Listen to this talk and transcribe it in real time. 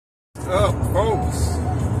up, folks?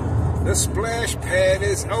 The splash pad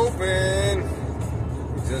is open.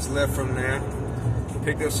 We just left from there.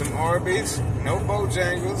 Picked up some Arby's, no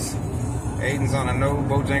Bojangles. Aiden's on a no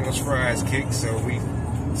Bojangles fries kick, so we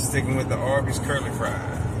sticking with the Arby's curly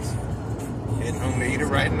fries. Heading home to eat it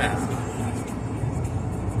right now.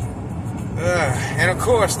 And of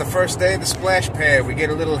course, the first day of the splash pad, we get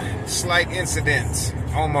a little slight incident,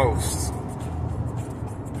 almost.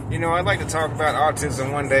 You know, I'd like to talk about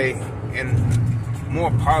autism one day and more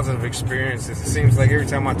positive experiences. It seems like every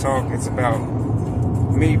time I talk, it's about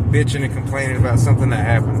me bitching and complaining about something that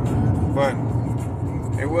happened. But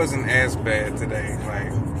it wasn't as bad today.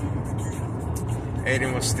 Like,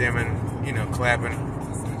 Aiden was stimming, you know, clapping.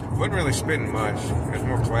 Wasn't really spitting much. It was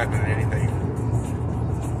more clapping than anything.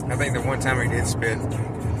 I think the one time he did spit,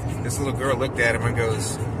 this little girl looked at him and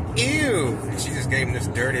goes, "Ew!" And she just gave him this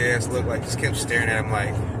dirty ass look, like just kept staring at him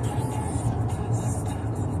like.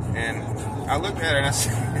 And I looked at her and I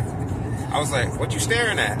said, I was like, "What you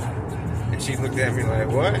staring at?" And she looked at me like,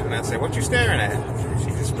 "What?" And I said, "What you staring at?" And she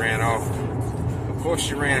just ran off. Of course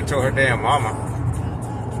she ran and told her damn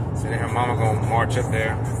mama. Said her mama gonna march up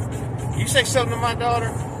there. "You say something to my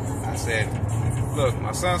daughter?" I said, "Look,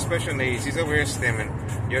 my son's special needs. He's over here stimming.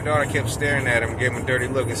 Your daughter kept staring at him, gave him a dirty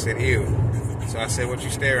look and said, 'Ew.' So I said, 'What you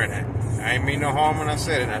staring at?' I ain't mean no harm when I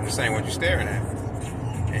said it. I'm just saying, what you staring at?"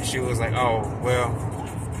 And she was like, "Oh, well,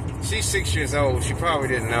 she's 6 years old. She probably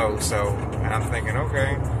didn't know." So, and I'm thinking,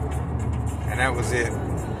 okay. And that was it.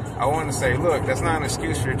 I wanted to say, look, that's not an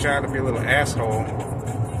excuse for your child to be a little asshole.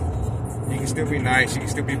 You can still be nice. You can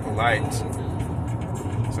still be polite.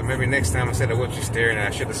 So maybe next time instead of "what you staring at,"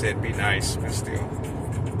 I should have said "be nice," but still.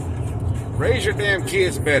 Raise your damn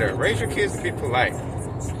kids better. Raise your kids to be polite.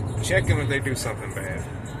 Check them if they do something bad.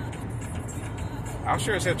 I'll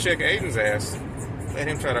sure as hell check Aiden's ass. Let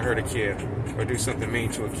him try to hurt a kid or do something mean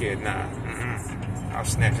to a kid. Nah. I'll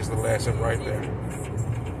snatch his little ass up right there.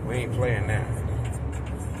 We ain't playing that.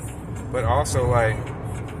 But also, like,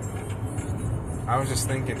 I was just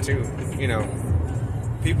thinking too, you know,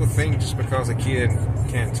 people think just because a kid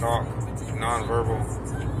can't talk, nonverbal,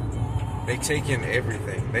 they take in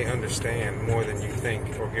everything. They understand more than you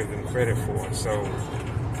think or give them credit for. So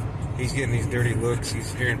he's getting these dirty looks.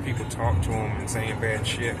 He's hearing people talk to him and saying bad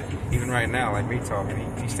shit. Even right now, like me talking,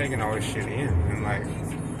 he's taking all this shit in. And like,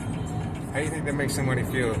 how do you think that makes somebody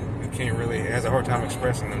feel who can't really, has a hard time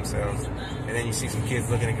expressing themselves? And then you see some kids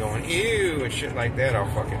looking and going, "Ew," and shit like that all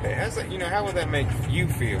fucking day. How's that, you know, how would that make you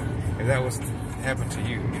feel if that was happened to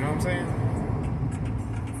you? You know what I'm saying?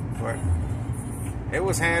 But it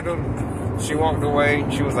was handled. She walked away.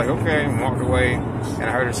 She was like, "Okay," and walked away. And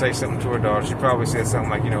I heard her say something to her daughter. She probably said something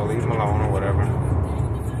like, you know, "Leave him alone," or whatever.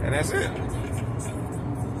 And that's it.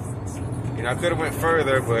 You know, I could have went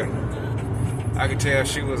further, but I could tell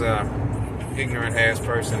she was a ignorant ass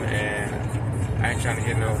person, and I ain't trying to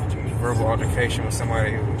get no verbal altercation with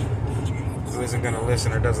somebody who isn't going to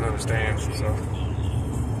listen or doesn't understand. So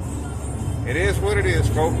it is what it is,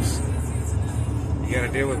 folks. You got to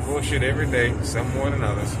deal with bullshit every day, some more than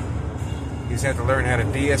others. You just have to learn how to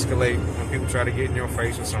de-escalate when people try to get in your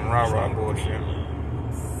face with some rah-rah bullshit.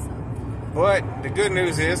 But the good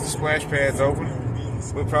news is the splash pad's open.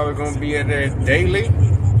 We're probably going to be at there daily.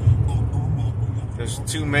 There's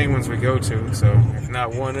two main ones we go to, so if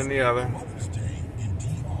not one then the other.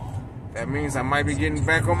 That means I might be getting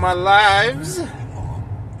back on my lives.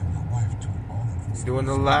 Doing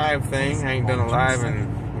the live thing. I ain't done a live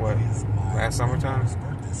in, what, last summertime?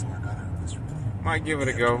 Might give it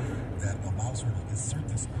a go.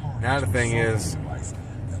 Now the thing is,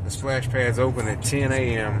 the splash pad's open at 10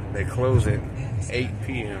 a.m. They close at 8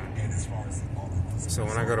 p.m. So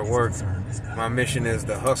when I go to work, my mission is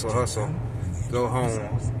to hustle, go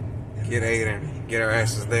home, get Aiden, get our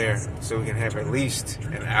asses there, so we can have at least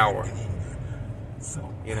an hour.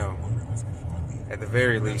 You know, at the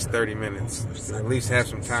very least 30 minutes. So at least have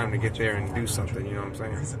some time to get there and do something, you know what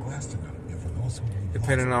I'm saying?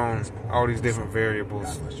 Depending on all these different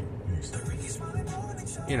variables.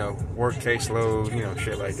 You know, work caseload, you know,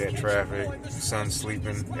 shit like that, traffic, son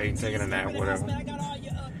sleeping, Aiden taking a nap, whatever.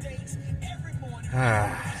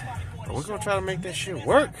 But we're gonna try to make that shit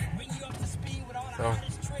work. So,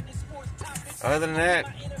 other than that,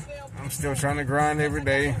 I'm still trying to grind every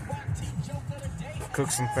day.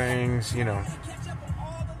 Cook some things, you know.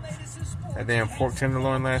 That damn pork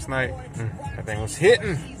tenderloin last night, that thing was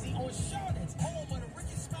hitting.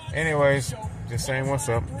 Anyways, just saying what's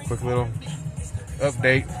up. Quick little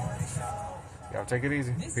update. Y'all take it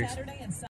easy. Peace.